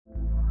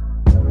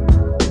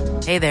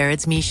Hey there,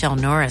 it's Michelle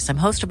Norris. I'm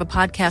host of a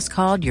podcast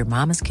called Your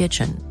Mama's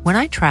Kitchen. When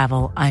I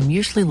travel, I'm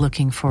usually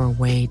looking for a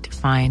way to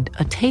find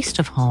a taste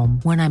of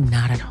home when I'm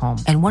not at home.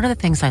 And one of the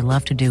things I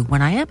love to do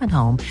when I am at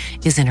home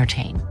is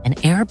entertain. And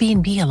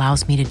Airbnb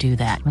allows me to do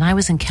that. When I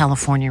was in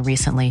California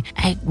recently,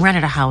 I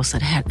rented a house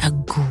that had a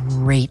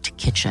great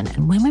kitchen.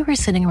 And when we were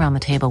sitting around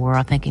the table, we were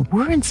all thinking,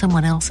 we're in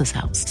someone else's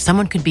house.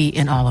 Someone could be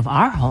in all of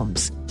our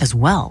homes as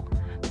well.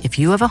 If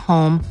you have a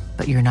home,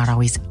 but you're not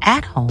always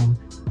at home,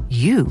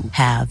 you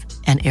have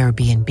an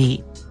Airbnb.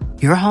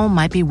 Your home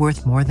might be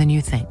worth more than you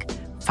think.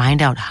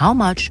 Find out how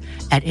much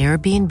at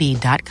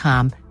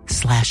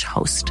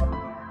airbnb.com/host.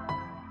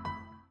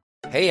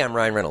 Hey, I'm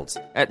Ryan Reynolds.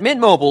 At Mint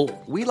Mobile,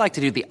 we like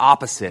to do the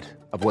opposite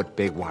of what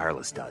Big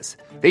Wireless does.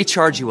 They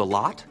charge you a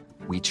lot,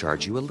 we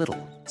charge you a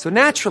little. So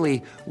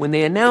naturally, when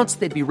they announced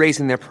they'd be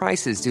raising their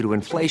prices due to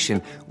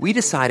inflation, we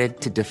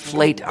decided to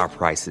deflate our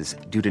prices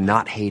due to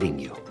not hating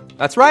you.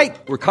 That's right.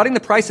 We're cutting the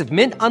price of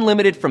Mint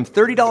Unlimited from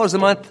 $30 a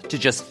month to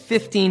just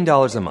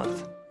 $15 a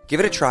month.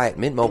 Give it a try at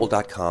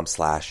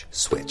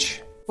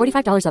mintmobile.com/switch.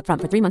 $45 up front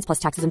for 3 months plus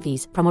taxes and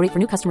fees. Promo rate for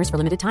new customers for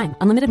limited time.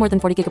 Unlimited more than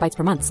 40 gigabytes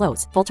per month.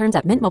 Slows full terms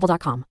at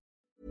mintmobile.com.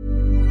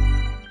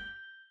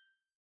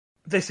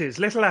 This is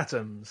Little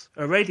Atoms,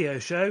 a radio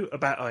show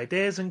about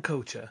ideas and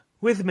culture.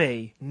 With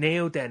me,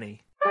 Neil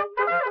Denny.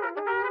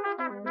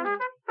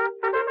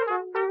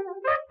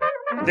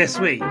 This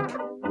week,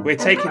 we're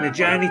taking a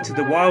journey to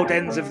the wild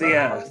ends of the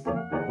earth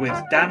with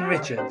Dan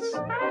Richards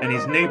and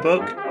his new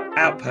book,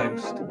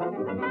 Outpost.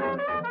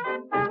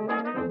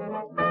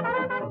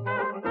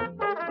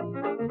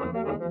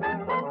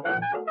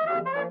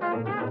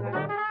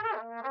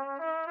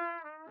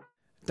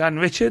 Dan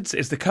Richards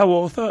is the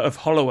co-author of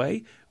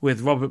Holloway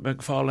with Robert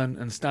Macfarlane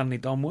and Stanley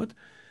Donwood,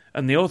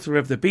 and the author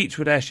of the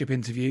Beechwood Airship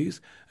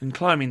Interviews and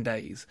Climbing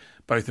Days,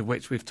 both of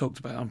which we've talked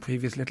about on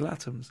previous Little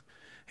Atoms.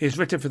 He has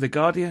written for The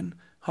Guardian,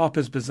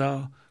 Harper's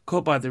Bazaar,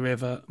 Caught by the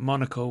River,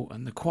 Monocle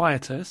and The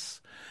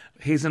Quietus.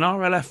 He's an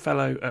RLF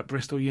Fellow at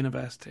Bristol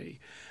University,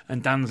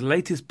 and Dan's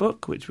latest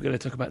book, which we're going to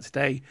talk about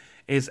today,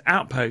 is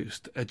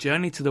Outpost, A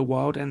Journey to the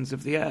Wild Ends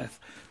of the Earth.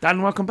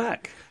 Dan, welcome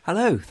back.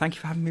 Hello, thank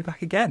you for having me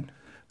back again.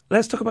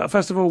 Let's talk about,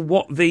 first of all,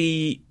 what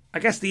the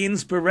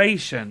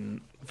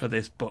inspiration for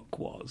this book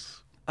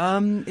was.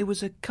 It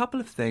was a couple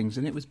of things,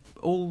 and it was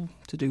all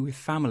to do with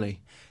family,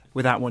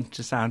 without wanting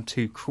to sound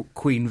too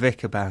Queen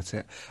Vic about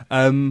it.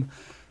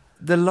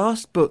 The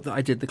last book that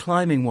I did, the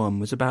climbing one,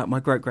 was about my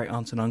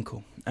great-great-aunt and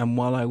uncle. And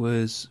while I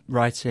was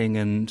writing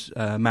and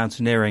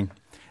mountaineering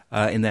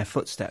in their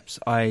footsteps,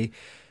 I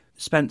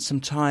spent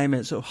some time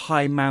at sort of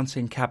high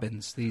mountain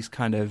cabins, these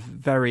kind of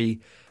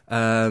very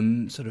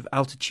sort of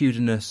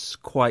altitudinous,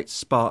 quite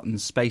Spartan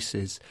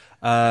spaces,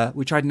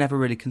 which I'd never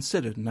really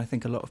considered. And I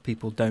think a lot of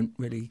people don't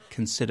really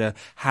consider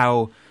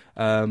how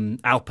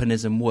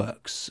alpinism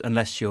works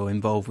unless you're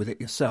involved with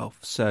it yourself.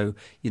 So,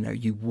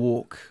 you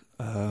walk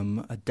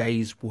a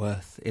day's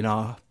worth in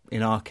my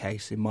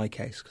case,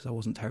 because I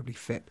wasn't terribly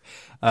fit,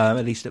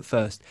 at least at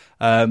first.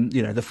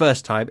 The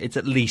first time, it's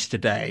at least a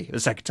day. The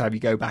second time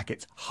you go back,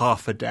 it's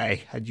half a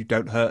day, and you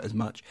don't hurt as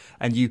much.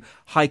 And you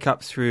hike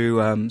up through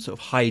sort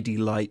of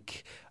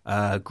Heidi-like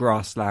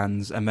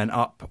grasslands, and then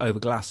up over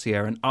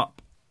glacier and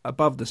up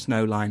above the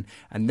snow line,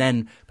 and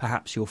then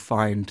perhaps you'll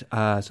find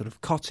a sort of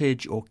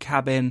cottage or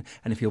cabin,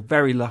 and if you're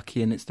very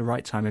lucky and it's the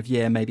right time of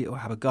year, maybe it will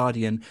have a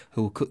guardian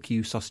who will cook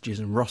you sausages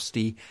and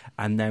rosti,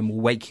 and then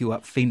will wake you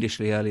up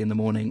fiendishly early in the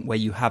morning, where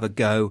you have a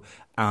go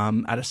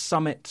at a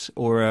summit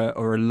or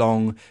a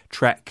long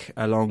trek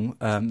along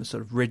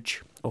sort of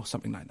ridge or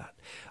something like that.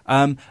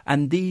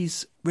 And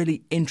these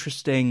really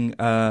interesting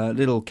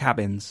little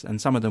cabins,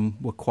 and some of them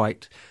were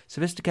quite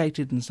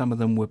sophisticated and some of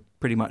them were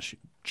pretty much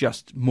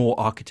just more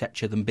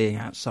architecture than being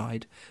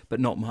outside, but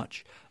not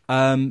much,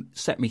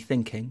 set me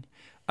thinking.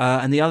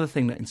 And the other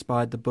thing that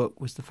inspired the book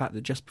was the fact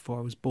that just before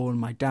I was born,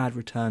 my dad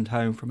returned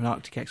home from an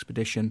Arctic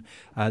expedition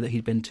that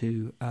he'd been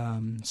to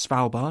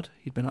Svalbard.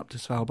 He'd been up to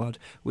Svalbard,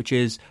 which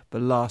is the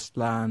last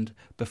land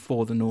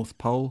before the North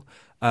Pole,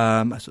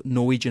 a sort of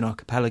Norwegian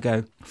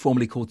archipelago,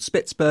 formerly called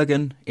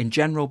Spitsbergen in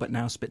general, but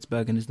now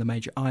Spitsbergen is the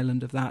major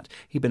island of that.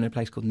 He'd been in a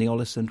place called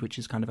Ny-Ålesund, which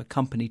is kind of a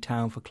company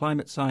town for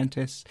climate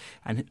scientists.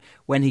 And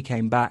when he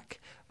came back,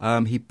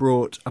 he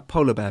brought a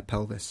polar bear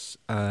pelvis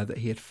that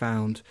he had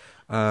found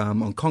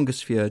on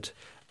Kongersfjord,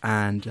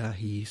 and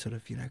he sort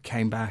of,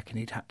 came back, and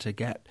he'd had to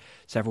get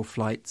several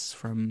flights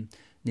from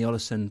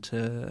Ny-Ålesund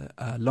to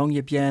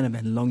Longyearbyen, and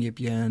then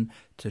Longyearbyen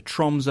to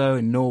Tromsø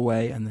in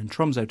Norway, and then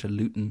Tromsø to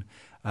Luton,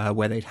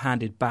 where they'd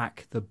handed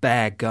back the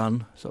bear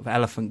gun, sort of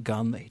elephant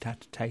gun that he'd had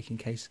to take in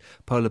case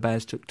polar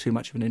bears took too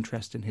much of an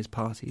interest in his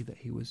party that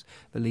he was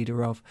the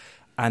leader of,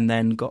 and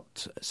then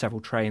got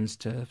several trains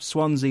to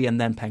Swansea and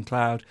then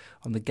Pencloud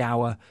on the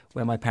Gower,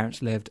 where my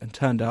parents lived, and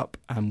turned up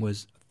and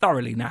was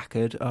thoroughly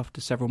knackered after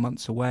several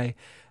months away.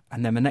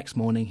 And then the next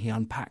morning he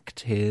unpacked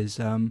his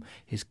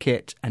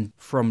kit, and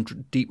from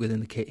deep within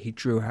the kit he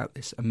drew out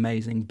this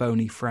amazing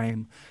bony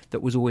frame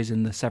that was always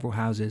in the several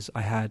houses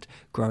I had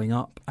growing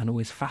up and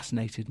always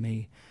fascinated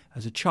me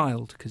as a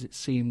child, because it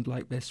seemed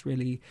like this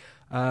really,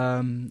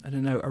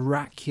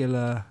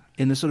 oracular,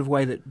 in the sort of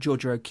way that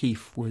Georgia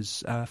O'Keeffe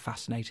was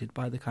fascinated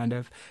by the kind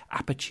of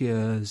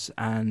apertures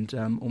and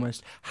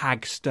almost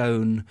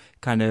hagstone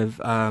kind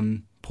of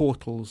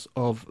portals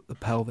of the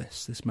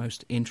pelvis, this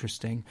most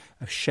interesting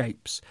of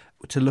shapes.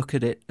 To look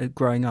at it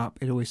growing up,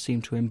 it always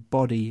seemed to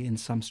embody in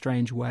some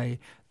strange way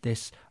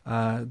this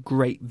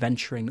great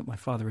venturing that my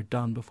father had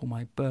done before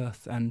my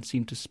birth, and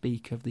seemed to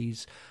speak of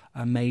these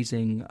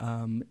amazing,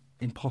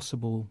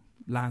 impossible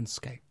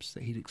landscapes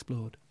that he'd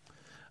explored.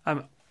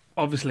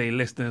 Obviously,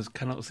 listeners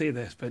cannot see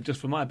this, but just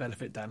for my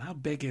benefit, Dan, how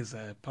big is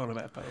a polar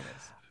bear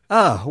pelvis?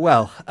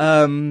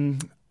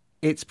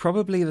 It's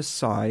probably the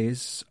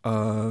size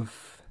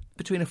of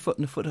between a foot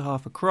and a foot and a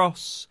half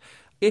across.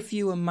 If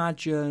you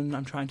imagine,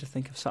 I'm trying to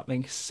think of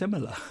something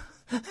similar.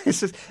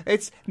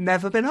 It's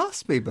never been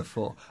asked me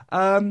before.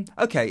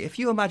 Okay, if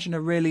you imagine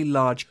a really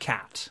large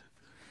cat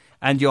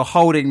and you're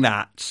holding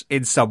that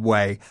in some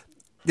way,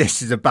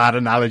 this is a bad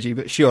analogy,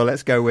 but sure,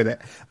 let's go with it.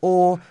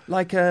 Or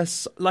like a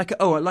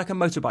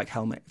motorbike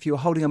helmet. If you were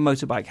holding a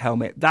motorbike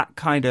helmet, that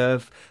kind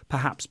of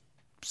perhaps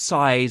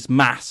size,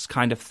 mass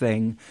kind of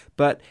thing,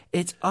 but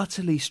it's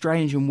utterly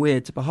strange and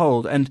weird to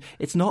behold. And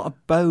it's not a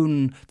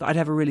bone that I'd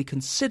ever really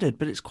considered,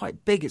 but it's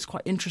quite big, it's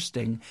quite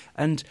interesting.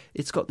 And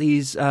it's got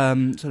these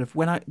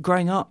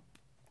growing up,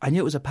 I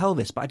knew it was a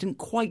pelvis, but I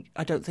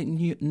don't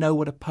think know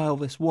what a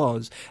pelvis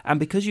was. And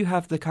because you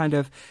have the kind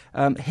of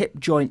hip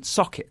joint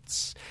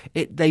sockets,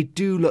 they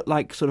do look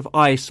like sort of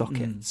eye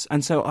sockets.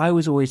 And so I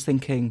was always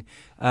thinking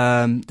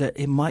that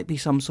it might be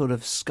some sort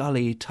of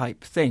scully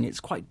type thing. It's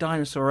quite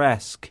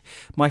dinosaur-esque.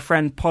 My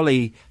friend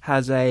Polly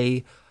has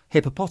a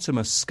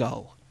hippopotamus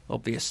skull,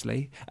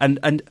 obviously.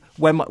 And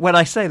when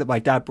I say that my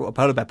dad brought a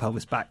polar bear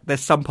pelvis back,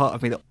 there's some part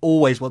of me that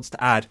always wants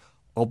to add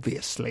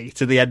obviously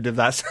to the end of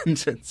that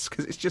sentence,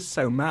 because it's just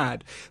so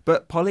mad.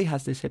 But Polly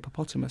has this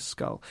hippopotamus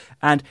skull,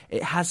 and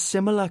it has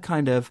similar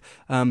kind of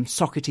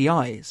sockety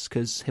eyes,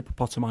 because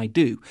hippopotami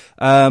do.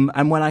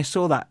 And when I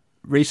saw that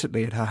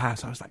recently at her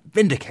house, I was like,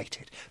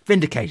 vindicated.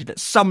 At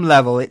some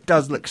level, it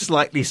does look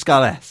slightly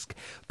skull-esque.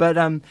 But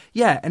and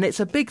it's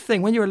a big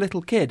thing. When you're a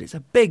little kid, it's a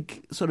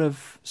big sort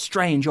of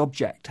strange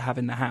object to have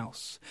in the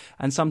house.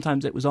 And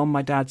sometimes it was on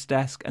my dad's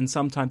desk, and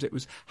sometimes it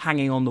was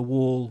hanging on the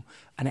wall.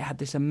 And it had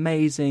this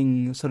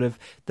amazing sort of,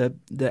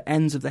 the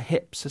ends of the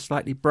hips are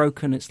slightly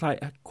broken. It's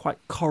like a quite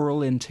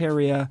coral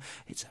interior.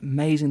 It's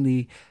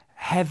amazingly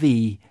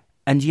heavy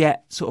and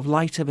yet sort of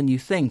lighter than you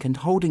think. And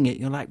holding it,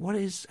 you're like,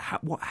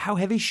 how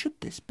heavy should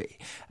this be?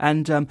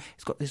 And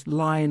it's got this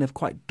line of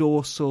quite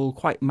dorsal,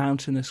 quite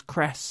mountainous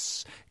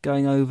crests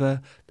going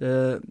over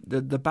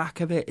the back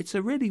of it. It's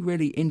a really,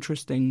 really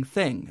interesting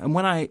thing. And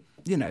when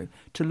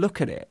to look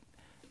at it,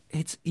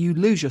 you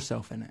lose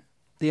yourself in it,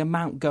 the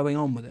amount going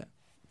on with it.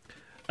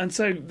 And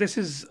so this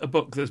is a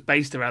book that's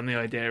based around the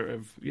idea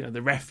of,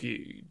 the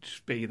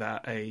refuge, be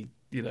that a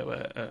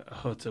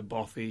hut, a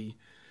bothy.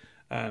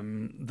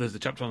 There's a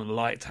chapter on the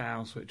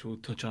lighthouse, which we'll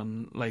touch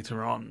on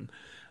later on.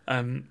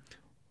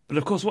 But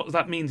of course, what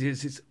that means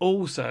is it's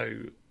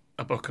also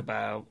a book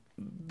about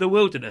the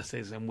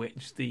wildernesses in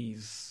which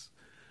these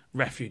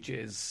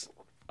refuges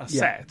are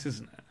set,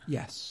 isn't it?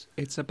 Yes.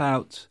 It's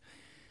about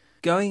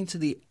going to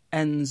the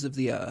ends of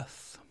the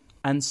earth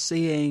and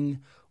seeing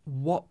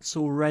what's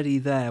already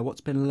there, what's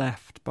been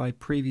left by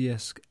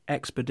previous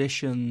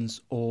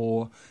expeditions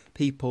or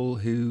people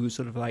who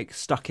sort of like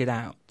stuck it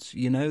out.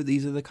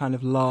 These are the kind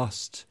of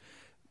last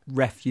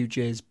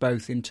refuges,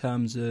 both in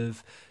terms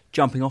of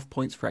jumping off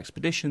points for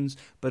expeditions,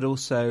 but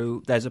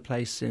also there's a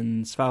place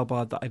in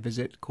Svalbard that I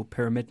visit called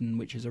Pyramiden,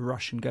 which is a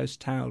Russian ghost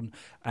town,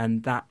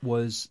 and that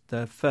was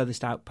the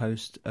furthest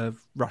outpost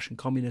of Russian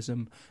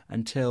communism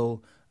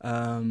until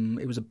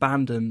it was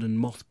abandoned and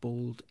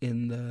mothballed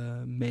in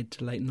the mid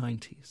to late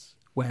 90s,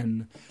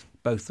 when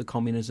both the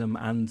communism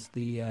and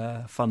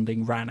the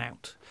funding ran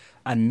out.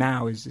 And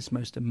now is this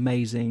most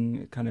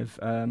amazing kind of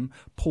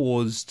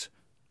paused,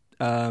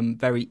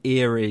 very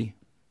eerie,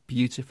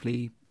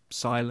 beautifully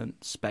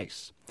silent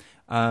space.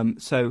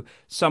 So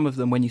some of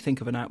them, when you think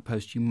of an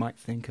outpost, you might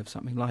think of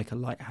something like a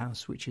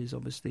lighthouse, which is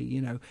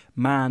obviously,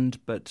 manned,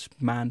 but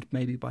manned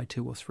maybe by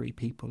 2 or 3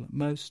 people at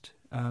most.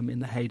 In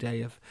the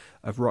heyday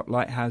of rock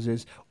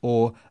lighthouses,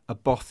 or a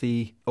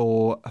bothy,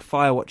 or a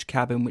firewatch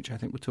cabin, which I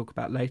think we'll talk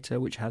about later,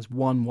 which has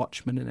 1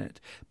 watchman in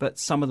it. But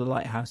some of the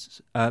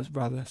lighthouses,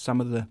 some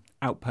of the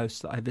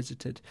outposts that I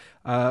visited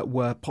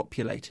were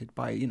populated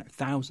by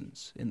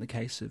thousands in the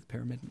case of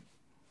Pyramiden.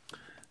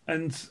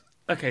 And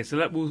okay, so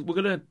we're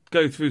going to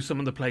go through some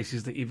of the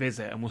places that you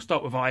visit, and we'll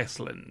start with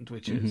Iceland,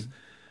 which is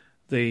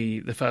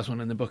the first one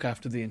in the book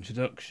after the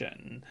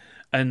introduction.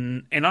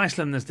 And in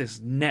Iceland, there's this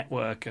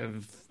network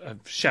of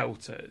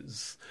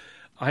shelters.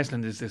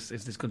 Iceland is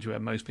this country where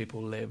most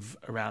people live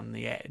around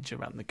the edge,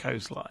 around the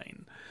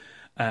coastline,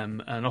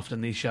 and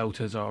often these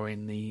shelters are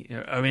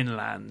are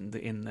inland,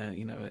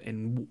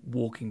 in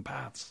walking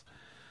paths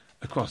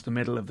across the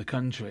middle of the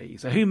country.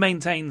 So who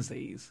maintains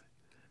these?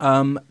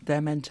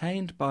 They're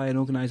maintained by an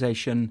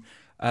organisation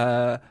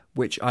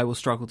which I will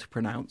struggle to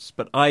pronounce,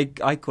 but I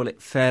call it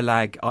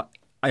Verlag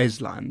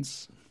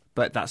IJslands,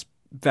 but that's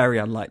very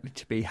unlikely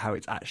to be how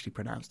it's actually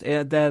pronounced.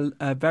 They're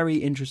a very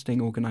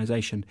interesting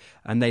organisation,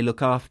 and they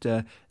look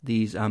after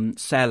these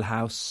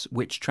Sælhus,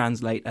 which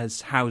translate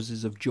as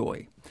houses of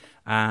joy.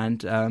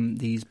 And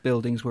these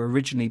buildings were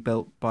originally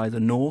built by the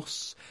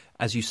Norse,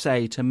 as you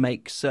say, to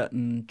make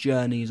certain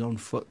journeys on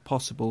foot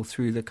possible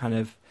through the kind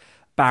of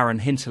barren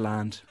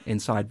hinterland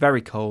inside,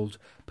 very cold,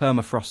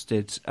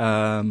 permafrosted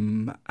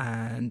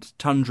and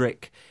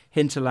tundric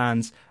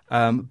hinterlands.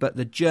 But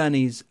the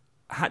journeys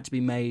had to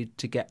be made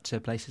to get to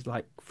places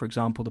like, for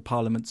example, the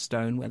Parliament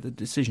Stone, where the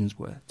decisions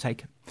were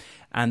taken.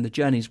 And the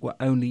journeys were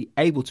only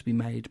able to be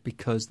made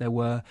because there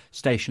were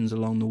stations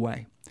along the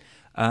way.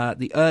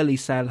 The early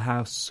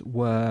Sælhus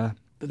were...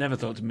 They never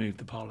thought to move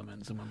the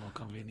Parliament somewhere more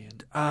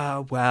convenient.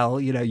 Well,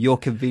 your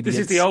convenience... This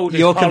is the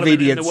oldest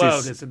Parliament in the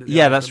world, isn't it?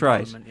 Yeah, that's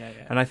right. Yeah.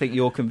 And I think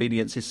your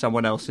convenience is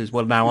someone else's.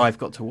 Well, now I've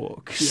got to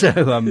walk.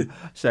 So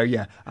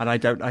yeah. And I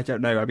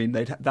don't know. I mean,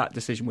 that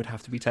decision would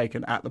have to be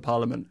taken at the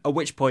Parliament, at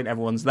which point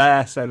everyone's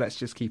there. So let's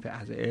just keep it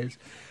as it is.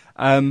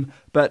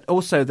 But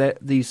also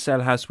these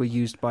Sælhus were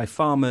used by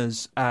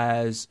farmers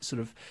as sort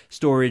of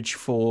storage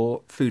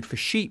for food for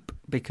sheep,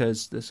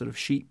 because the sort of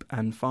sheep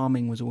and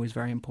farming was always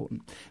very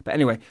important. But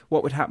anyway,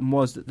 what would happen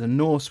was that the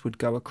Norse would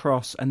go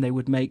across and they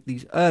would make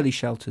these early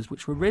shelters,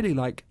 which were really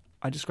like,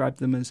 I described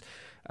them as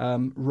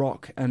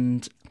rock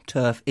and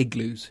turf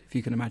igloos, if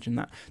you can imagine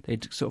that.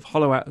 They'd sort of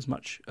hollow out as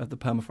much of the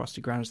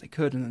permafrosted ground as they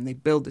could, and then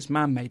they'd build this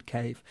man-made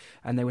cave,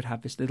 and they would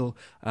have this little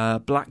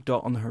black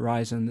dot on the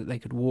horizon that they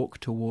could walk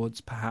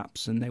towards,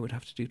 perhaps, and they would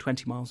have to do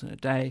 20 miles in a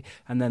day,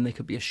 and then they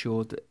could be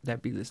assured that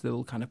there'd be this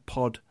little kind of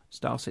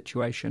pod-style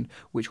situation,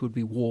 which would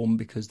be warm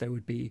because there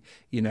would be,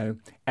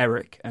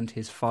 Eric and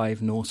his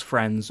 5 Norse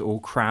friends all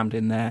crammed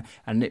in there,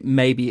 and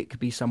maybe it could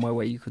be somewhere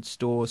where you could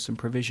store some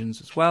provisions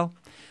as well.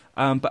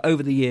 But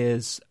over the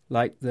years,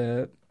 like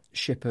the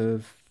ship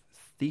of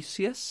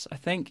Theseus, I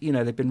think,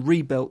 they've been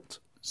rebuilt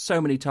so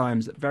many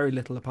times that very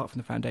little apart from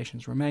the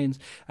foundations remains,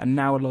 and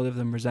now a lot of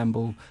them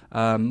resemble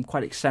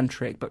quite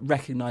eccentric but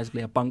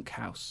recognisably a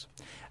bunkhouse.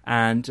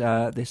 And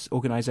this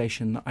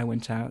organisation that I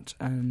went out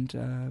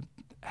and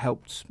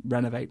helped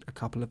renovate a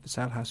couple of the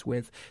Sælhus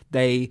with,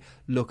 they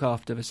look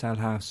after the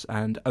Sælhus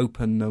and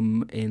open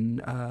them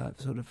in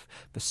sort of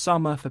the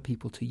summer for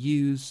people to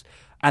use,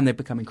 and they've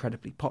become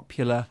incredibly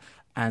popular.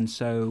 And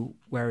so,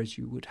 whereas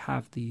you would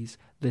have these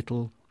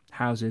little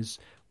houses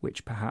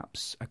which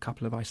perhaps a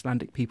couple of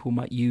Icelandic people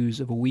might use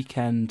of a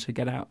weekend to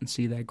get out and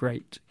see their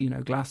great,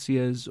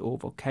 glaciers or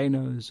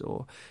volcanoes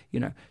or,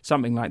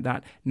 something like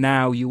that,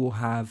 now you will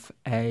have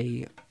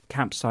a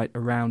campsite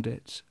around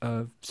it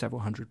of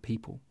several hundred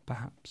people,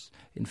 perhaps,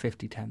 in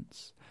 50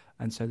 tents.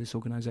 And so this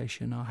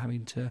organisation are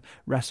having to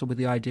wrestle with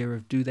the idea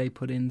of, do they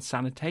put in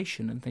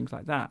sanitation and things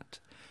like that?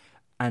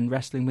 And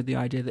wrestling with the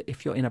idea that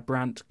if you're in a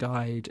Brandt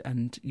guide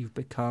and you've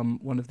become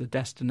one of the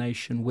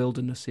destination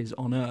wildernesses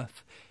on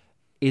Earth,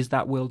 is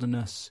that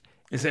wilderness...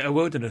 Is it a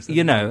wilderness?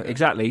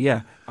 Exactly,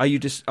 yeah.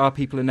 Are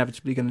people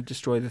inevitably going to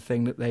destroy the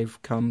thing that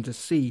they've come to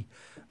see?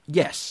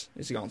 Yes,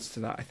 is the answer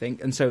to that, I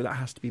think. And so that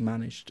has to be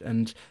managed.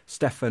 And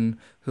Stefan,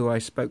 who I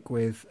spoke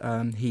with,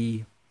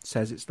 he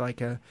says it's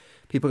like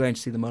people going to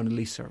see the Mona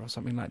Lisa or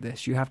something like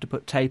this. You have to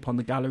put tape on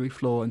the gallery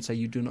floor and say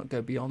you do not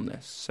go beyond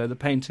this. So the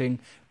painting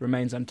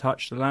remains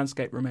untouched, the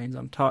landscape remains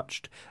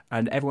untouched,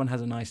 and everyone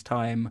has a nice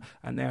time,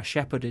 and they are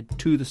shepherded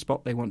to the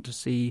spot they want to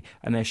see,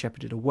 and they're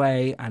shepherded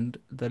away, and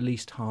the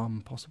least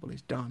harm possible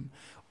is done,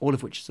 all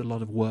of which is a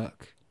lot of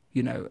work,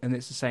 and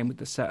it's the same with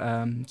the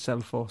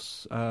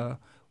Selfoss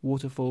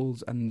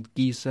waterfalls and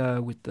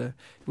Giza with the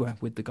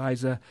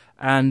geyser,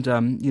 and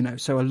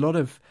so a lot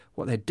of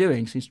what they're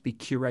doing seems to be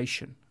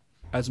curation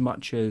as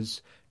much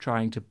as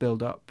trying to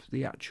build up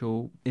the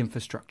actual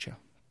infrastructure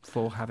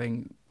for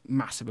having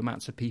massive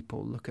amounts of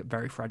people look at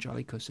very fragile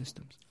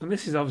ecosystems. And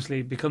this is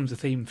obviously becomes a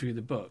theme through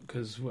the book,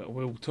 because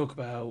we'll talk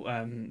about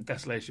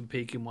Desolation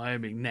Peak in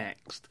Wyoming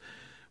next,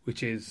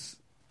 which is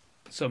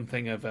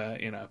something of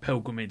a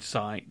pilgrimage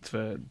site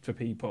for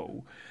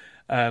people.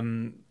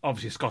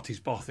 Obviously,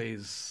 Scottish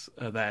bothies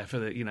are there for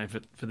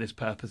for this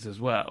purpose as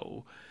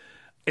well.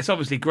 It's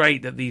obviously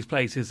great that these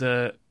places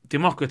are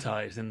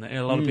democratised and that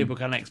a lot of people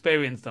can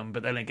experience them.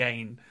 But then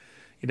again,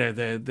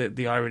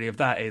 the irony of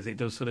that is it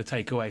does sort of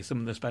take away some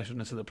of the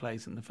specialness of the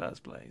place in the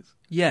first place.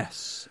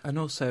 Yes, and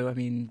also,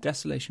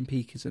 Desolation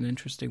Peak is an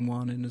interesting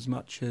one in as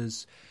much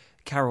as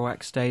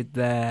Kerouac stayed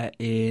there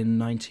in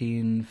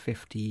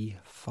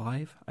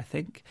 1955, I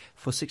think,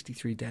 for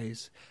 63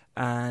 days.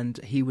 And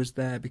he was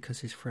there because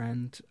his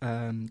friend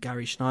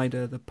Gary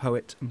Schneider, the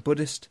poet and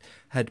Buddhist,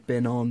 had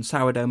been on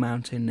Sourdough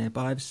Mountain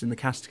nearby. This is in the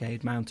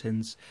Cascade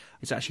Mountains.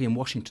 It's actually in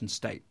Washington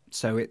State.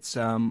 So it's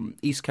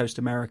East Coast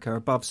America,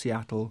 above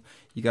Seattle.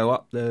 You go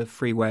up the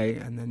freeway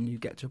and then you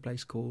get to a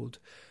place called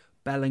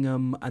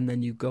Bellingham, and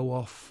then you go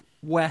off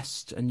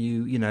west and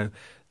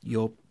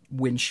you're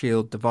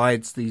windshield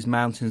divides these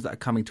mountains that are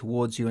coming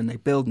towards you, and they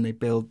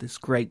build this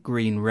great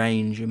green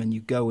range. And then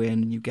you go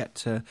in and you're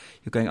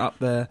going up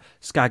the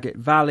Skagit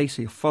Valley,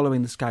 so you're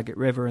following the Skagit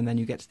River, and then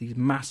you get to these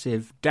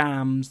massive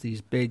dams,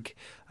 these big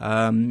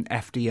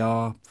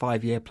FDR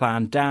 5-year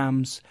plan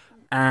dams.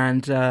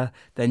 And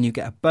then you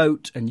get a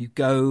boat and you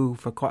go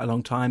for quite a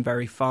long time,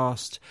 very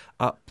fast,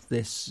 up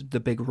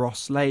the big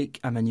Ross Lake,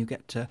 and then you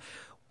get to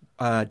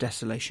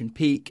Desolation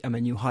Peak, and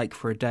then you hike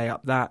for a day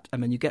up that,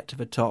 and then you get to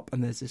the top,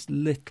 and there's this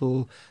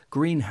little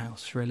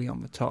greenhouse really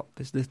on the top,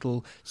 this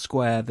little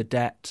square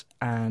vedette,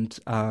 and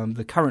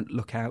the current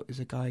lookout is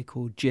a guy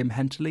called Jim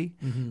Hentley,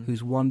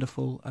 who's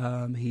wonderful.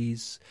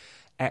 He's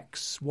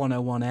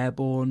ex-101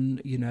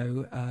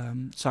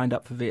 Airborne, signed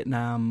up for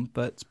Vietnam,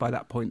 but by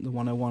that point the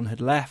 101 had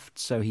left,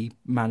 so he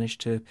managed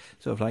to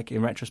sort of, like,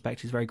 in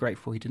retrospect, he's very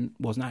grateful he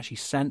wasn't actually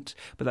sent,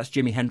 but that's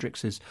Jimi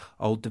Hendrix's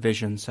old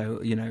division, so,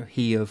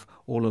 he of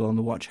All Along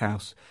the Watch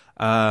House.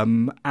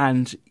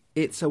 And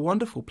it's a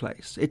wonderful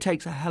place. It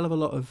takes a hell of a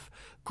lot of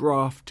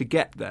graft to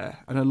get there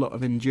and a lot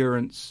of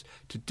endurance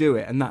to do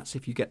it, and that's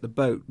if you get the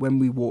boat. When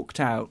we walked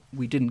out,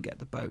 we didn't get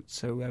the boat,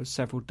 so there was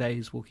several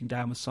days walking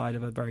down the side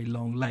of a very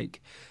long lake,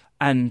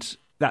 and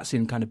that's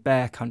in kind of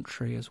bear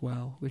country as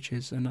well, which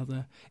is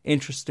another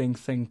interesting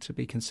thing to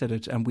be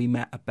considered. And we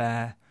met a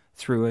bear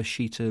through a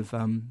sheet of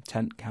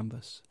tent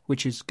canvas,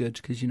 which is good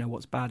because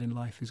what's bad in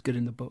life is good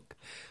in the book.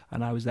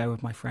 And I was there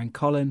with my friend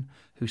Colin,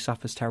 who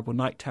suffers terrible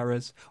night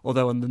terrors,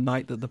 although on the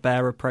night that the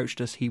bear approached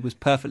us, he was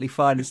perfectly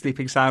fine and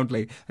sleeping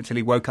soundly until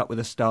he woke up with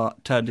a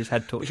start, turned his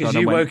head torch on. Because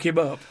you woke him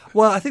up?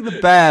 Well, I think the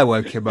bear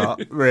woke him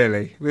up,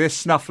 really, with this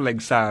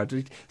snuffling sound.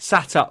 He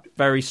sat up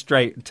very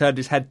straight and turned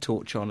his head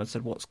torch on and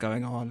said, "What's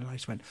going on?" And I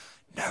just went,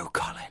 "No,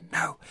 Colin,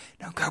 no,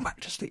 go back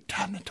to sleep.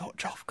 Turn the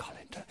torch off, Colin."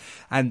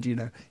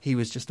 And, he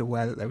was just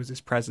aware that there was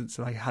this presence,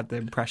 and I had the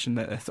impression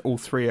that all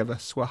three of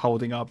us were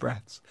holding our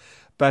breaths.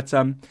 But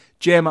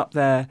Jim up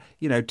there,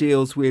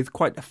 deals with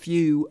quite a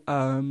few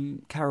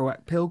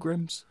Kerouac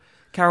pilgrims.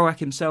 Kerouac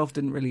himself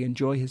didn't really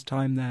enjoy his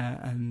time there,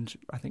 and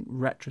I think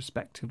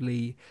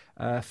retrospectively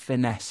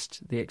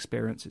finessed the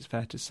experience, it's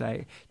fair to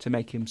say, to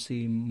make him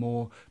seem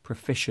more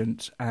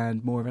proficient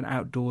and more of an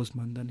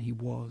outdoorsman than he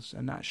was.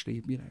 And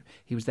actually,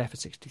 he was there for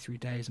 63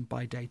 days, and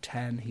by day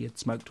 10 he had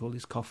smoked all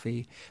his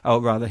coffee, or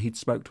rather he'd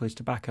smoked all his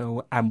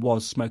tobacco and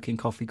was smoking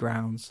coffee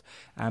grounds.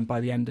 And by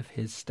the end of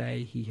his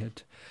stay he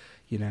had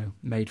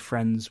made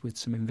friends with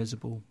some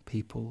invisible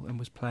people and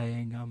was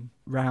playing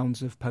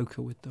rounds of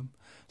poker with them.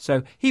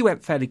 So he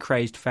went fairly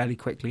crazed fairly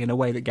quickly in a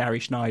way that Gary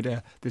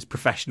Schneider, this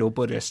professional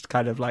Buddhist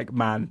kind of like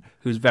man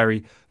who's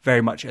very,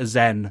 very much a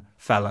Zen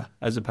fella,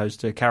 as opposed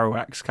to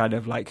Kerouac's kind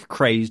of like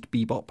crazed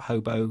bebop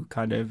hobo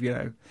kind of,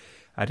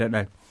 I don't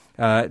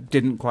know,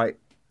 didn't quite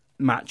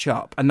match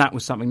up. And that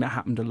was something that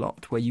happened a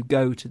lot, where you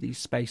go to these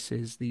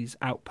spaces, these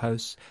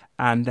outposts,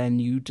 and then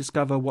you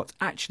discover what's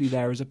actually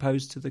there as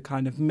opposed to the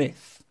kind of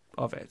myth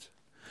of it.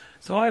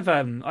 So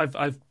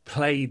I've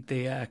played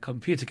the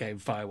computer game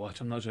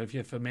Firewatch. I'm not sure if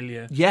you're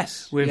familiar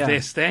with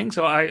this thing.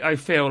 So I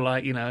feel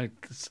like,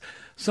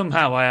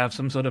 somehow I have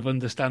some sort of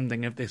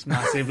understanding of this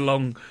massive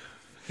long,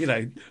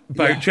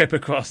 boat trip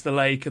across the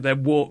lake and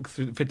then walk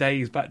through for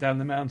days back down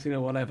the mountain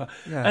or whatever.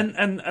 Yeah.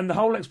 And the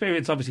whole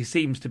experience obviously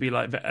seems to be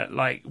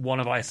like one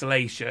of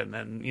isolation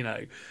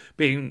and,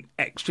 being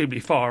extremely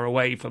far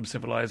away from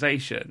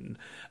civilization.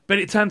 But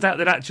it turns out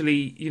that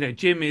actually,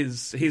 Jim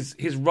is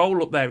his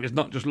role up there is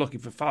not just looking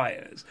for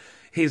fires.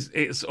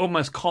 It's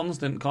almost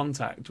constant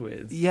contact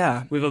with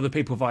other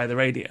people via the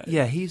radio.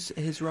 Yeah,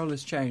 his role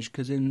has changed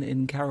because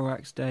in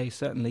Kerouac's day,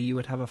 certainly you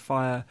would have a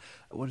fire.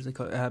 What is it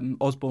called?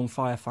 Osborne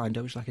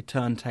Firefinder, which is like a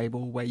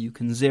turntable where you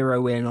can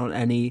zero in on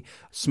any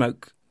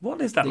smoke. What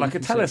is that? Like a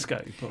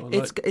telescope? Or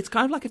it's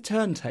kind of like a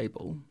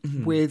turntable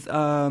with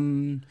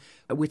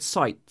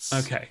sights.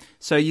 Okay.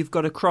 So you've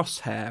got a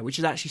crosshair, which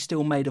is actually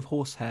still made of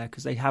horsehair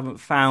because they haven't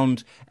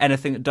found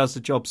anything that does the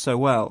job so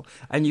well.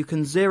 And you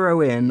can zero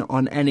in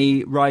on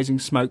any rising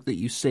smoke that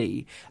you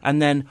see.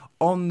 And then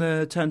on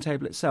the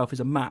turntable itself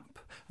is a map.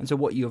 And so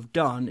what you have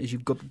done is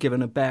you've got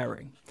given a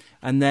bearing.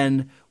 And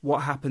then what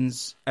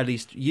happens, at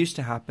least used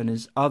to happen,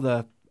 is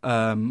other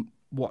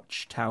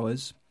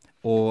watchtowers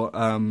or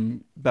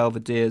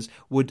belvederes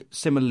would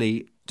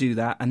similarly do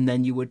that, and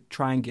then you would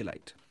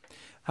triangulate.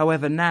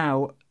 However,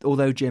 now,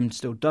 although Jim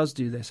still does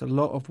do this, a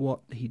lot of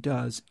what he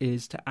does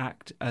is to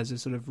act as a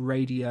sort of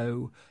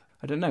radio,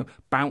 I don't know,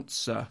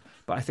 bouncer,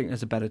 but I think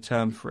there's a better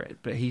term for it.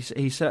 But he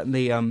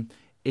certainly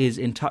is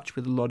in touch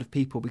with a lot of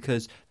people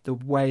because the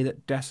way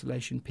that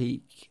Desolation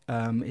Peak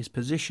is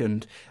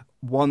positioned,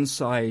 one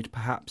side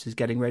perhaps is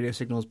getting radio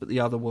signals, but the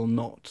other will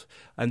not.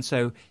 And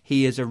so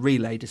he is a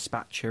relay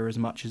dispatcher as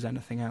much as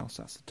anything else,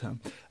 that's the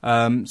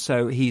term.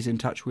 So he's in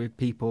touch with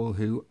people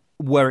who,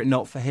 were it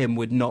not for him,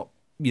 would not,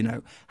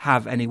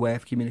 have any way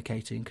of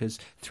communicating because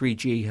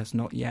 3G has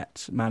not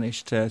yet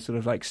managed to sort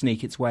of like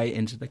sneak its way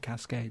into the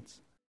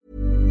Cascades.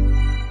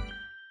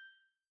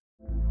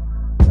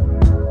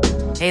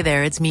 Hey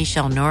there, it's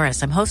Michelle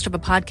Norris. I'm host of a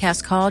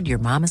podcast called Your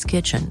Mama's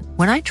Kitchen.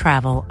 When I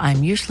travel,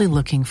 I'm usually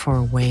looking for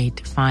a way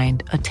to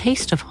find a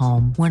taste of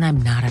home when I'm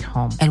not at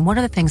home. And one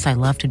of the things I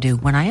love to do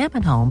when I am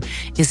at home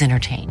is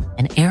entertain.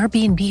 And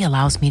Airbnb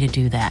allows me to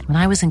do that. When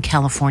I was in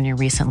California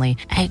recently,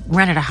 I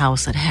rented a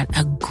house that had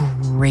a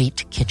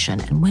great kitchen.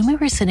 And when we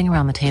were sitting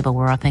around the table,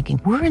 we're all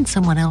thinking, we're in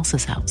someone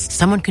else's house.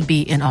 Someone could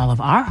be in all of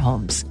our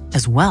homes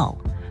as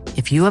well.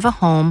 If you have a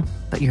home,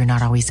 but you're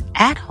not always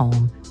at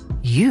home,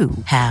 you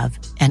have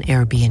an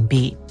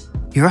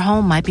Airbnb. Your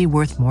home might be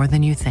worth more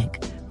than you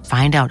think.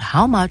 Find out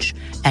how much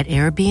at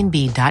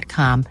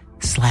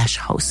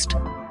airbnb.com/host.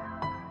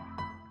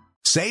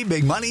 Save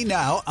big money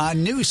now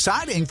on new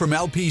siding from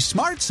LP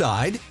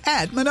SmartSide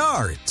at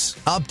Menards.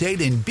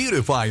 Update and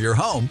beautify your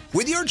home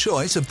with your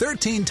choice of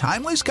 13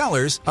 timeless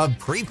colors of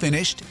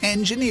pre-finished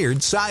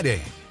engineered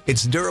siding.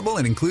 It's durable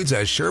and includes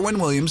a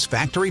Sherwin-Williams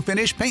factory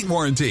finish paint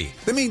warranty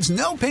that means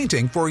no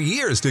painting for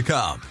years to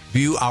come.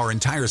 View our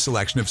entire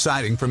selection of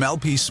siding from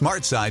LP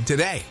SmartSide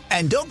today.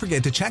 And don't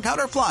forget to check out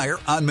our flyer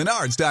on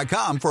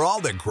Menards.com for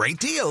all the great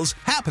deals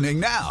happening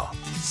now.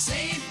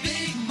 Save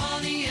big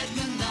money at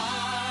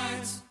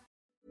Menards.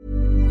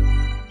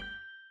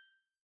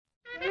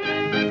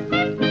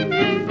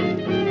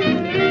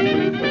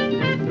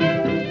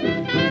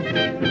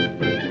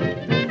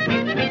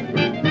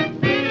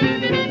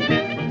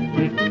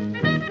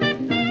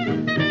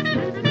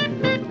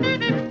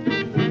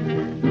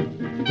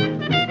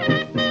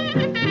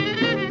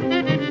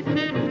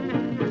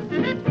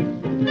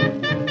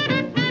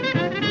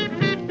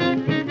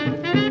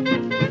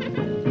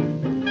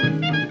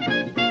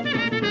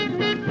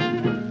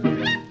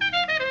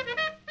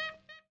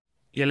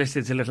 You're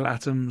listening to Little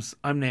Atoms.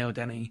 I'm Neil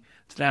Denny.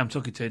 Today I'm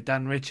talking to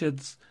Dan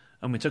Richards,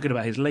 and we're talking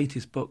about his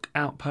latest book,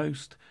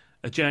 Outpost,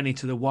 A Journey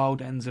to the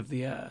Wild Ends of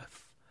the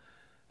Earth.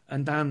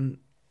 And Dan,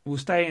 we'll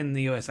stay in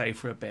the USA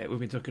for a bit. We've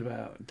been talking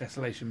about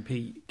Desolation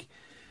Peak.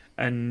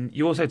 And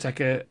you also take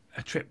a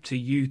trip to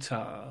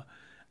Utah.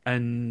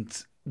 And,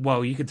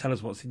 well, you can tell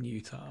us what's in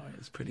Utah.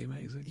 It's pretty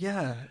amazing.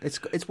 Yeah,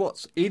 it's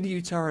what's in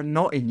Utah and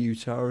not in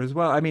Utah as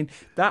well. I mean,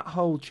 that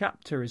whole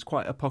chapter is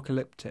quite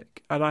apocalyptic,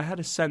 and I had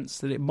a sense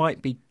that it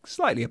might be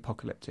slightly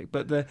apocalyptic,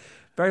 but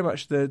very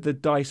much the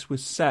dice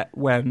was set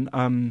when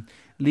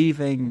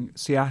leaving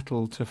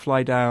Seattle to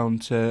fly down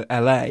to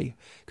LA,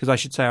 because I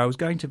should say I was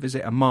going to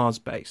visit a Mars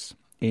base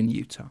in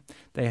Utah.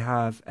 They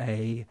have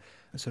a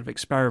sort of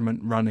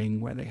experiment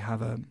running where they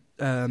have a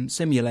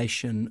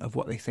simulation of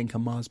what they think a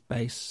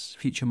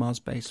future Mars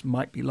base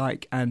might be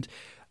like, and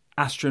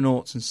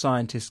astronauts and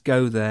scientists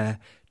go there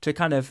to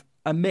kind of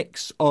a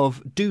mix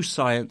of do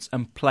science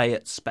and play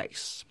at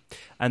space.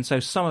 And so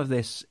some of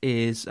this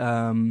is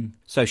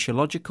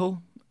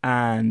sociological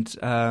and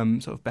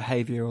sort of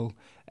behavioural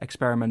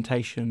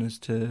experimentation as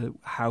to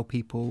how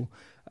people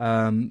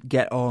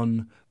get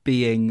on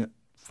being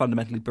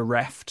fundamentally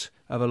bereft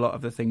of a lot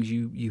of the things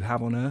you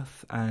have on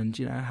Earth, and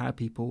how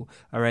people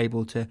are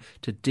able to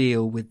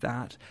deal with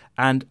that,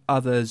 and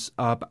others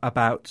are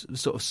about the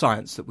sort of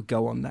science that would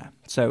go on there.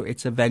 So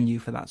it's a venue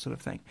for that sort of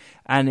thing,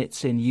 and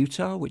it's in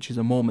Utah, which is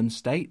a Mormon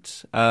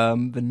state.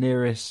 The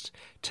nearest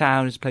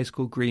town is a place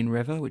called Green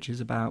River, which is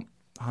about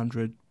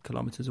 100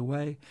 kilometers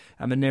away,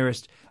 and the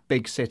nearest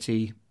big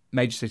city,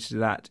 major city to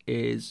that,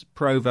 is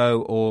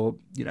Provo, or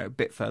a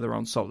bit further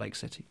on, Salt Lake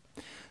City.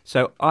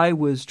 So I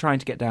was trying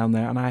to get down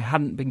there, and I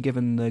hadn't been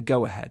given the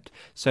go-ahead.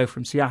 So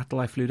from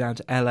Seattle, I flew down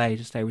to LA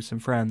to stay with some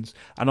friends.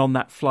 And on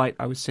that flight,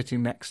 I was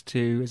sitting next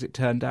to, as it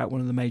turned out, one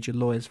of the major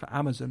lawyers for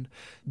Amazon.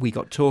 We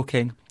got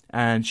talking,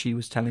 and she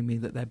was telling me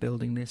that they're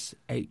building this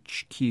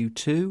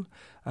HQ2.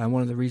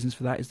 One of the reasons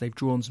for that is they've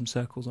drawn some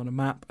circles on a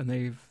map, and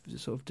they've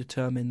sort of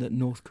determined that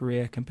North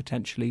Korea can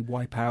potentially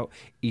wipe out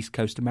East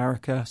Coast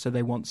America, so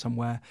they want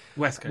somewhere...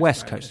 West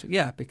Coast.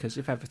 Yeah, because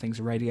if everything's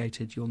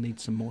irradiated, you'll need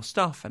some more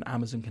stuff, and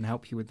Amazon can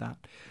help you with that.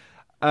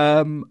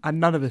 And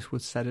none of this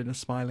was said in a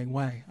smiling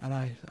way, and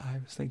I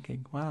was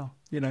thinking, wow,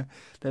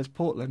 there's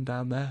Portland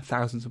down there,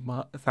 thousands of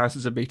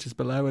meters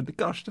below, and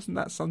gosh, doesn't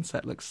that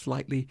sunset look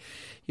slightly,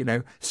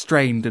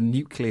 strained and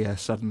nuclear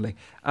suddenly?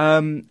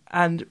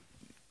 And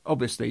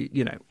obviously,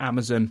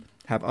 Amazon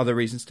have other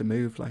reasons to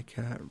move, like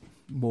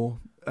more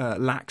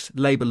lax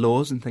labour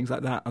laws and things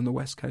like that on the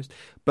West Coast.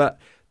 But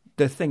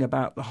the thing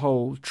about the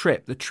whole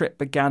trip, the trip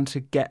began to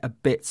get a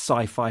bit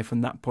sci-fi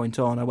from that point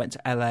on. I went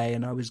to LA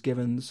and I was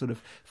given the sort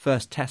of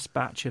first test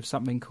batch of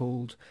something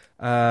called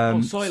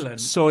Soylent.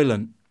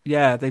 Soylent.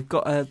 Yeah, they've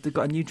got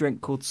a new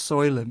drink called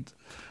Soylent.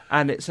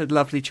 And it's a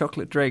lovely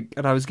chocolate drink,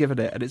 and I was given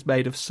it, and it's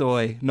made of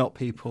soy, not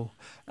people.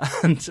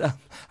 And I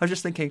was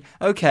just thinking,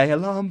 okay,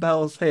 alarm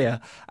bells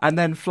here. And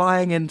then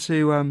flying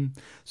into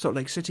Salt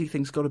Lake City,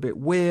 things got a bit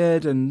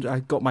weird, and I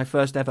got my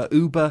first ever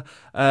Uber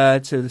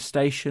to the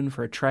station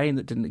for a train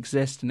that didn't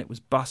exist, and it was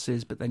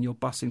buses, but then you're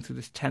bussing through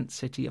this tent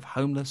city of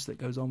homeless that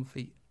goes on for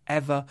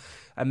ever,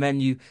 and then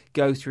you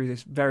go through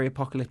this very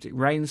apocalyptic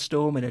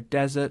rainstorm in a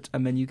desert,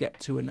 and then you get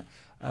to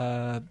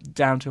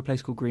down to a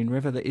place called Green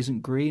River that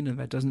isn't green and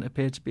there doesn't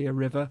appear to be a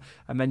river,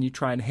 and then you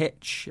try and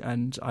hitch,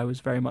 and I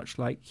was very much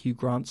like Hugh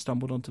Grant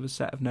stumbled onto the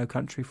set of No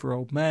Country for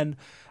Old Men,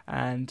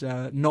 and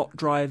not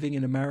driving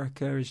in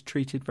America is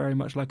treated very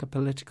much like a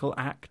political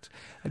act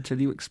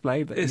until you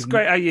explain that. It's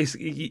great how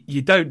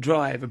you don't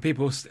drive, and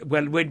people,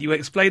 when you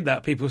explain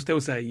that, people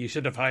still say you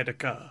should have hired a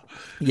car.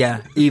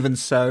 Yeah, even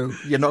so,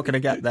 you're not going to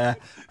get there.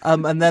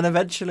 And then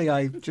eventually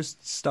I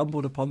just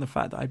stumbled upon the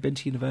fact that I'd been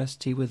to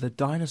university with a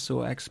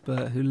dinosaur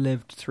expert who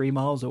lived 3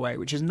 miles away,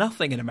 which is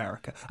nothing in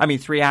America. I mean,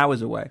 3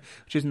 hours away,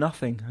 which is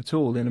nothing at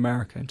all in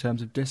America in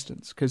terms of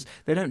distance, because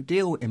they don't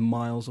deal in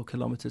miles or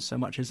kilometres so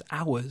much as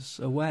hours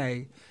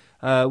away,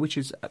 which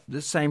is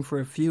the same for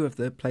a few of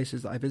the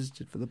places that I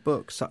visited for the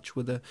book. Such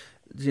were the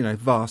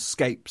vast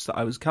scapes that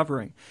I was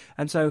covering.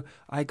 And so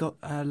I got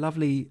a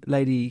lovely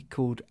lady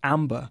called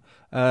Amber,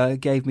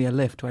 gave me a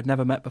lift who I'd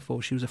never met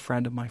before. She was a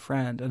friend of my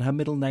friend, and her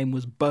middle name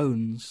was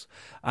Bones.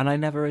 And I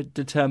never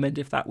determined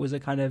if that was a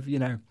kind of,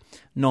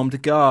 nom de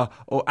guerre,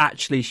 or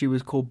actually she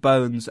was called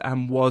Bones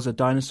and was a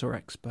dinosaur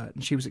expert.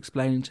 And she was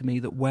explaining to me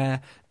that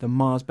where the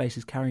Mars base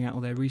is carrying out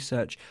all their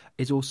research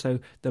is also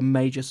the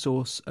major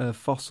source of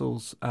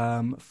fossils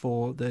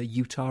for the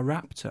Utah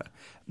raptor,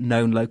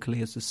 known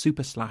locally as the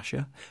super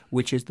slasher,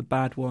 which is the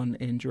bad one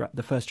in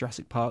the first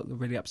Jurassic Park that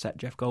really upset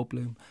Jeff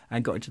Goldblum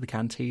and got into the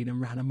canteen and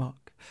ran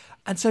amok.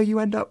 And so you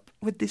end up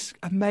with this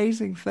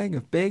amazing thing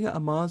of being at a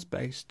Mars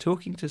base,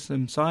 talking to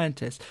some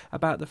scientists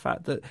about the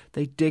fact that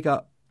they dig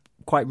up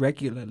quite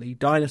regularly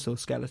dinosaur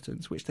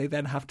skeletons, which they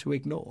then have to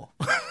ignore.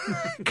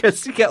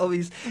 Because you get all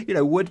these,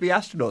 would-be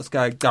astronauts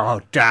going,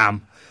 oh,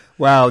 damn.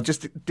 Well,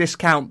 just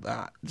discount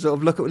that.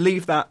 Sort of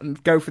leave that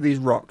and go for these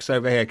rocks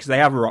over here, because they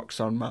have rocks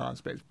on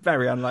Mars, but it's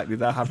very unlikely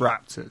they'll have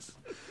raptors.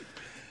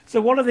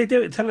 So what are they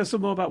doing? Tell us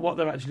some more about what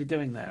they're actually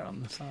doing there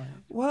on the site.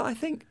 Well,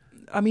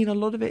 a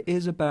lot of it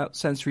is about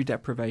sensory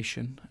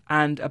deprivation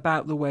and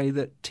about the way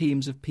that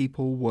teams of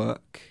people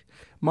work.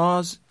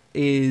 Mars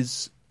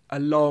is a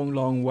long,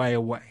 long way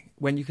away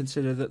when you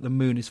consider that the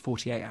moon is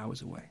 48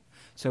 hours away.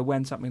 So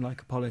when something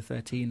like Apollo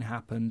 13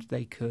 happened,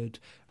 they could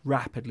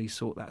rapidly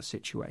sort that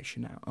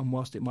situation out. And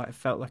whilst it might have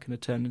felt like an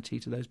eternity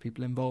to those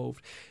people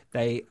involved,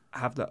 they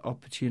have the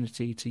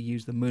opportunity to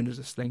use the moon as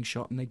a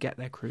slingshot and they get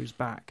their crews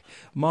back.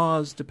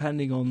 Mars,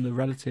 depending on the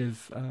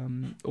relative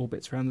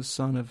orbits around the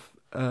sun of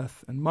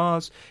Earth and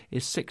Mars,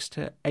 is 6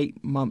 to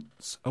 8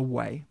 months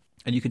away.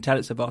 And you can tell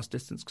it's a vast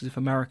distance because if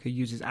America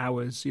uses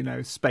hours,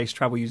 space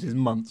travel uses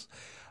months.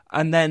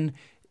 And then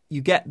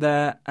you get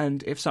there,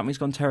 and if something's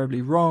gone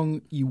terribly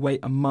wrong, you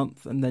wait a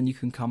month and then you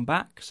can come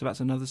back. So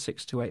that's another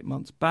 6 to 8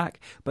 months back.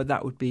 But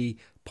that would be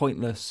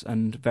pointless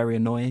and very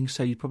annoying.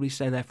 So you'd probably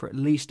stay there for at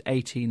least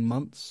 18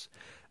 months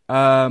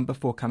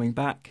before coming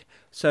back.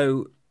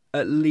 So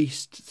at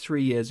least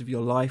 3 years of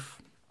your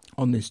life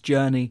on this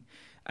journey.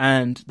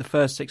 And the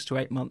first 6 to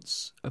 8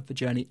 months of the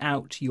journey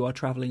out, you are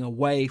travelling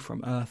away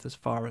from Earth as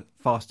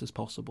fast as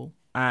possible.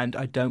 And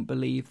I don't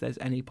believe there's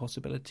any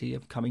possibility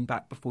of coming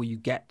back before you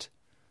get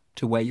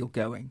to where you're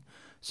going.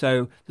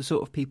 So the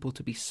sort of people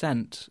to be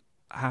sent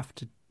have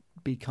to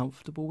be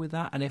comfortable with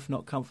that, and if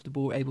not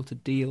comfortable, able to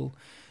deal.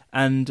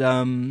 And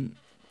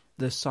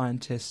the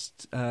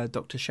scientist,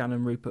 Dr.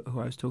 Shannon Rupert, who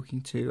I was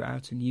talking to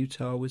out in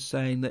Utah, was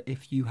saying that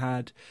if you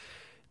had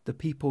the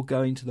people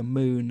going to the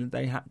moon,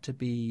 they had to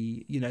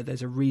be,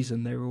 there's a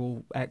reason they were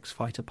all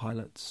ex-fighter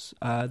pilots.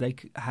 They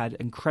had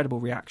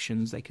incredible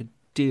reactions. They could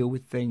deal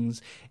with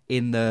things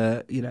in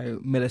the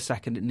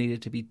millisecond it needed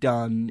to be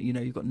done.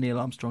 You've got Neil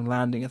Armstrong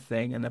landing a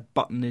thing and a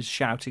button is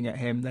shouting at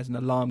him, there's an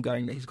alarm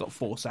going that he's got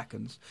 4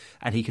 seconds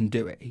and he can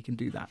do it, he can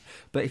do that.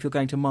 But if you're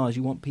going to Mars,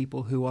 you want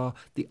people who are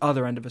the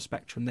other end of a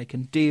spectrum. They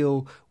can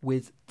deal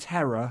with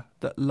terror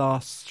that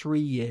lasts 3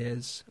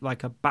 years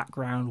like a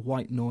background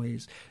white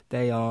noise.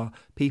 They are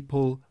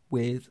people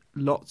with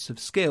lots of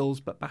skills,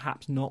 but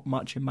perhaps not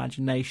much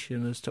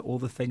imagination as to all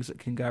the things that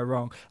can go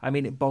wrong. I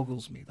mean, it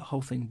boggles me. The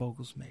whole thing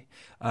boggles me.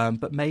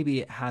 But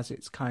maybe it has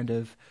its kind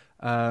of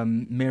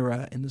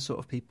mirror in the sort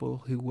of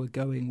people who were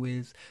going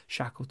with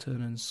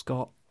Shackleton and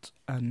Scott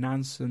and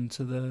Nansen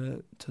to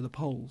the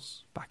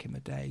poles back in the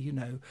day.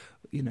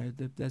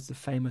 There's the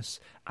famous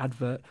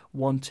advert,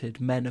 wanted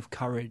men of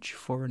courage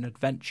for an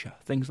adventure,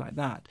 things like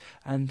that.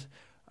 And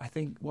I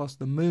think whilst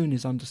the moon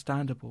is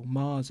understandable,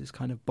 Mars is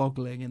kind of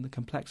boggling in the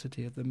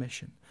complexity of the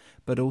mission,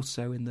 but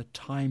also in the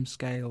time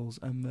scales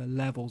and the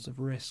levels of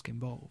risk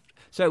involved.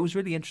 So it was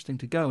really interesting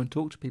to go and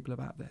talk to people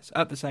about this.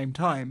 At the same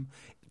time,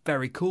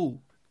 very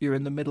cool. You're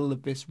in the middle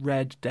of this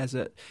red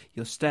desert.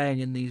 You're staying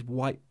in these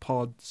white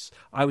pods.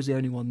 I was the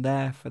only one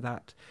there for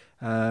that,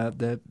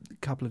 the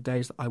couple of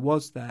days that I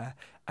was there.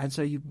 And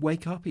so you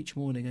wake up each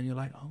morning and you're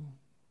like, oh,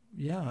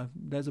 yeah,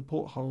 there's a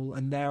porthole,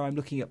 and there I'm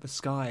looking at the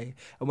sky.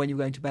 And when you're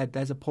going to bed,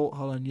 there's a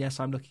porthole, and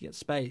yes, I'm looking at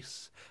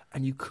space.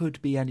 And you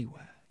could be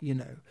anywhere.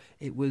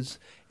 It was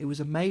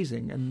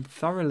amazing and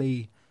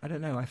thoroughly. I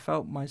don't know. I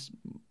felt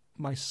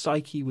my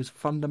psyche was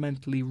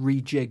fundamentally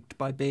rejigged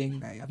by being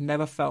there. I've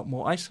never felt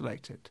more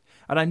isolated,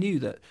 and I knew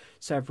that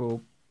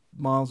several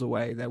miles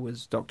away, there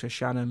was Dr.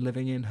 Shannon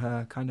living in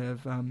her kind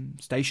of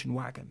station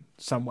wagon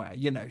somewhere.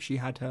 You know, she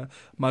had her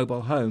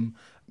mobile home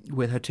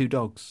with her 2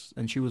 dogs,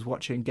 and she was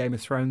watching Game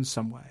of Thrones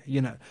somewhere,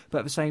 you know. But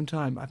at the same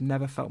time, I've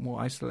never felt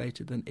more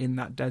isolated than in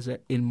that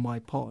desert in my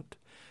pod.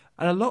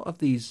 And a lot of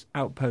these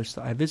outposts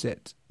that I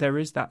visit, there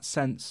is that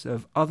sense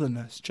of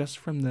otherness just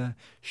from the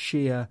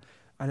sheer,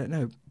 I don't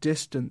know,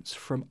 distance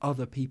from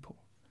other people.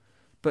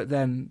 But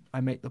then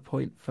I make the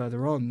point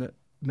further on that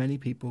many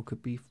people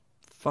could be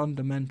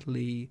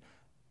fundamentally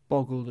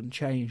boggled and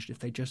changed if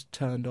they just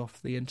turned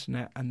off the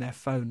internet and their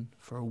phone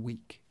for a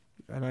week.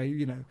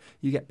 And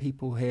you get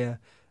people here.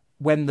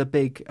 When the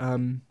big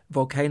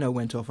volcano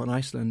went off on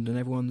Iceland and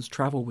everyone's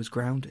travel was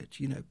grounded,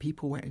 you know,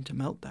 people went into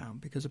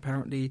meltdown because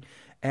apparently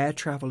air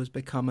travel has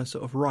become a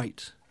sort of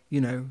right.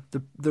 You know,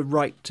 the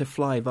right to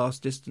fly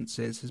vast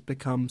distances has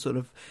become sort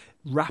of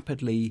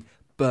rapidly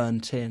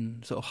burnt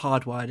in, sort of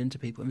hardwired into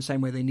people in the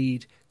same way they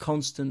need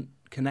constant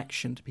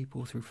connection to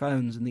people through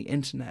phones and the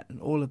internet and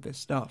all of this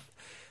stuff.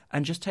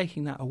 And just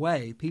taking that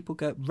away, people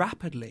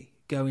rapidly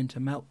go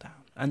into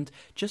meltdown. And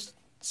just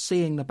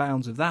seeing the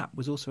bounds of that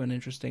was also an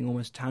interesting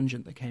almost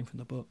tangent that came from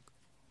the book.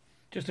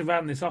 Just to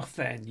round this off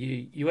then,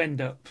 you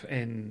end up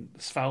in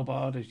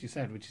Svalbard, as you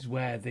said, which is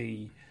where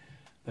the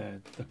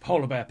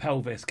polar bear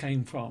pelvis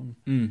came from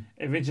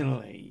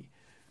originally.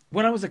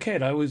 When I was a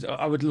kid, I was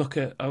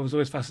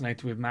always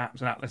fascinated with maps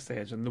and atlas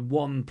theories, and the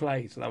one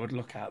place that I would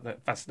look at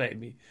that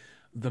fascinated me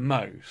the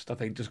most, I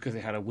think just because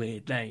it had a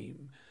weird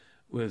name,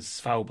 was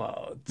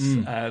Svalbard.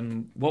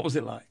 What was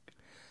it like?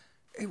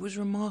 It was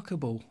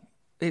remarkable.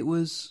 It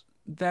was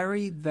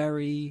very,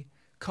 very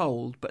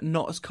cold, but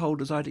not as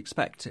cold as I'd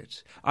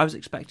expected. I was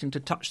expecting to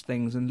touch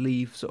things and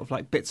leave sort of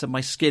like bits of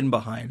my skin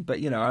behind, but,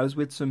 you know, I was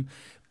with some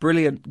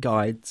brilliant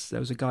guides. There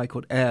was a guy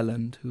called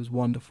Erland who was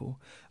wonderful.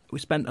 We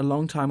spent a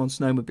long time on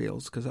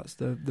snowmobiles because that's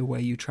the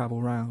way you travel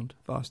around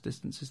vast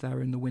distances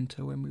there in the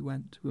winter when we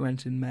went. We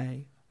went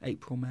in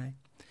April, May.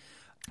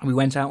 And we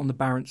went out on the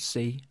Barents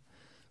Sea,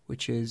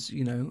 which is,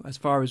 you know, as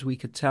far as we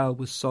could tell,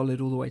 was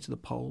solid all the way to the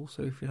pole.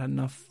 So if we had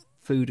enough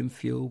food and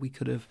fuel, we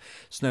could have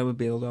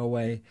snowmobiled our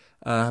way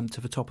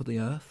to the top of the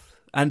earth.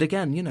 And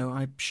again, you know,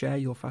 I share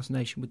your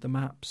fascination with the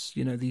maps.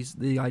 You know,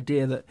 the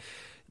idea that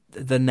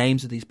the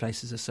names of these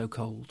places are so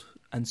cold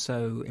and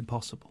so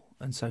impossible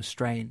and so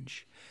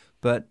strange.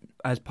 But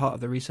as part of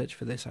the research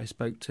for this, I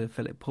spoke to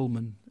Philip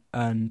Pullman,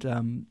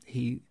 and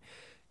we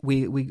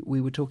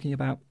were talking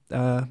about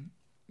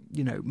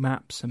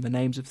maps and the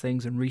names of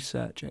things and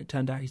research. And it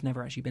turned out he's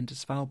never actually been to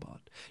Svalbard,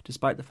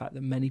 despite the fact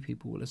that many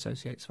people will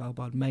associate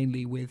Svalbard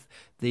mainly with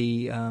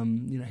the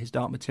his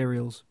Dark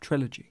Materials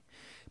trilogy.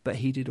 But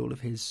he did all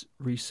of his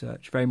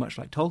research very much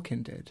like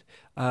Tolkien did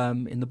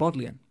in the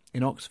Bodleian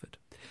in Oxford,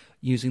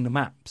 using the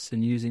maps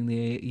and using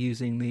the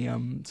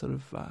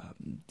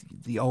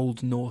the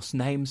Old Norse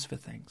names for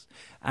things.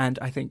 And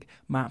I think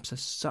maps are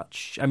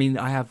such. I mean,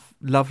 I have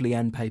lovely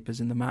end papers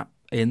in the map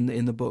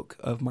in the book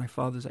of my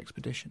father's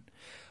expedition,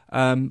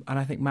 and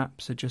I think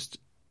maps are just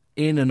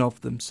in and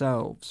of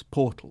themselves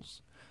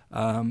portals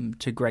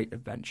to great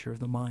adventure of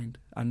the mind,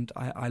 and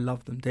I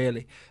love them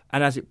dearly.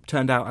 And as it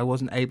turned out, I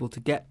wasn't able to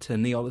get to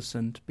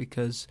Ny-Ålesund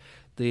because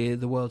the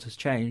world has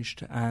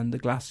changed, and the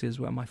glaciers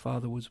where my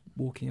father was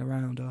walking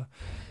around are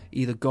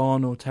either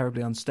gone or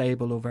terribly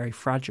unstable or very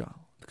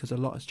fragile, because a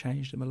lot has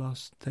changed in the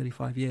last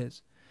 35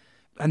 years.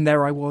 And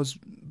there I was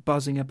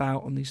buzzing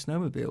about on these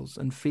snowmobiles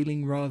and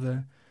feeling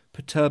rather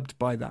perturbed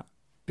by that,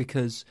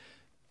 because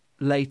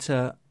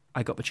later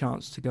I got the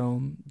chance to go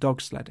on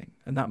dog sledding,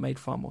 and that made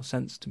far more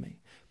sense to me.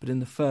 But in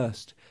the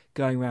first,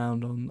 going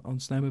around on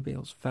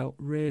snowmobiles felt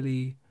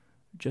really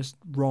just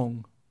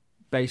wrong,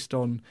 based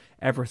on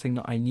everything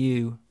that I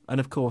knew. And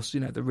of course, you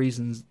know, the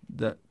reasons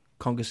that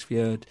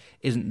Kongersfjord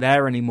isn't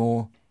there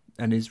anymore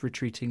and is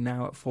retreating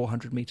now at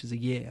 400 metres a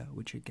year,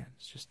 which again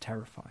is just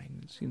terrifying.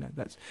 It's, you know,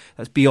 that's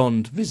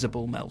beyond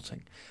visible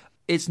melting.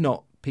 It's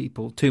not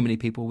too many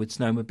people with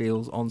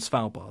snowmobiles on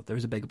Svalbard. There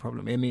is a bigger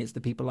problem. I mean, it's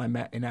the people I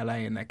met in LA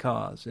in their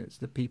cars. It's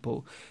the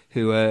people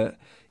who are,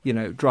 you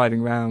know,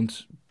 driving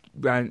around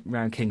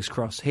King's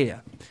Cross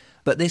here.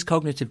 But this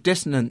cognitive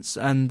dissonance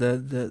and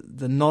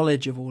the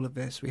knowledge of all of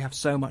this, we have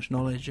so much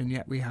knowledge and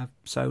yet we have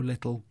so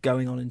little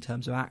going on in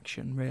terms of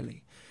action,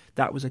 really.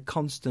 That was a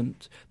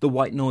constant, the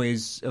white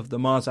noise of the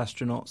Mars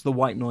astronauts, the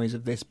white noise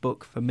of this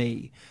book for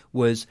me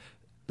was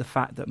the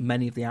fact that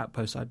many of the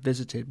outposts I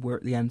visited were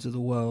at the ends of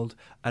the world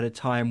at a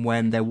time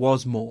when there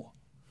was more.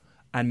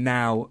 And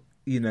now,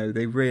 you know,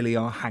 they really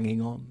are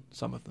hanging on,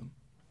 some of them.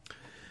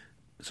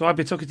 So I've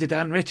been talking to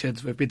Dan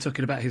Richards. We've been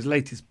talking about his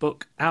latest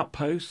book,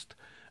 Outpost,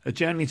 A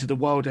Journey to the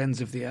Wild Ends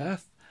of the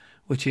Earth,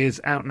 which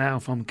is out now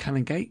from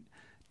Canongate.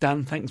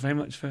 Dan, thanks very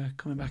much for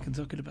coming back and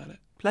talking about it.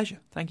 Pleasure.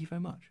 Thank you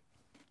very much.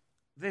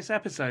 This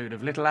episode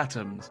of Little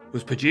Atoms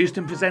was produced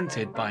and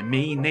presented by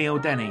me, Neil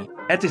Denny,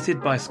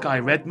 edited by Sky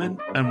Redman,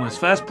 and was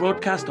first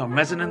broadcast on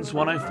Resonance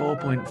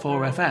 104.4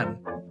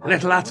 FM.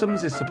 Little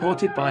Atoms is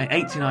supported by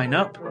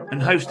 89UP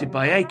and hosted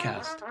by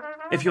Acast.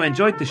 If you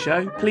enjoyed the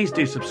show, please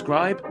do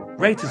subscribe,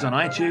 rate us on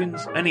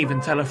iTunes, and even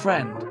tell a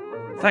friend.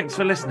 Thanks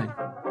for listening.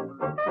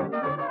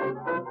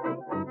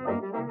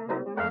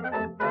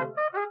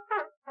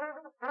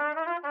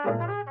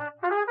 Bye.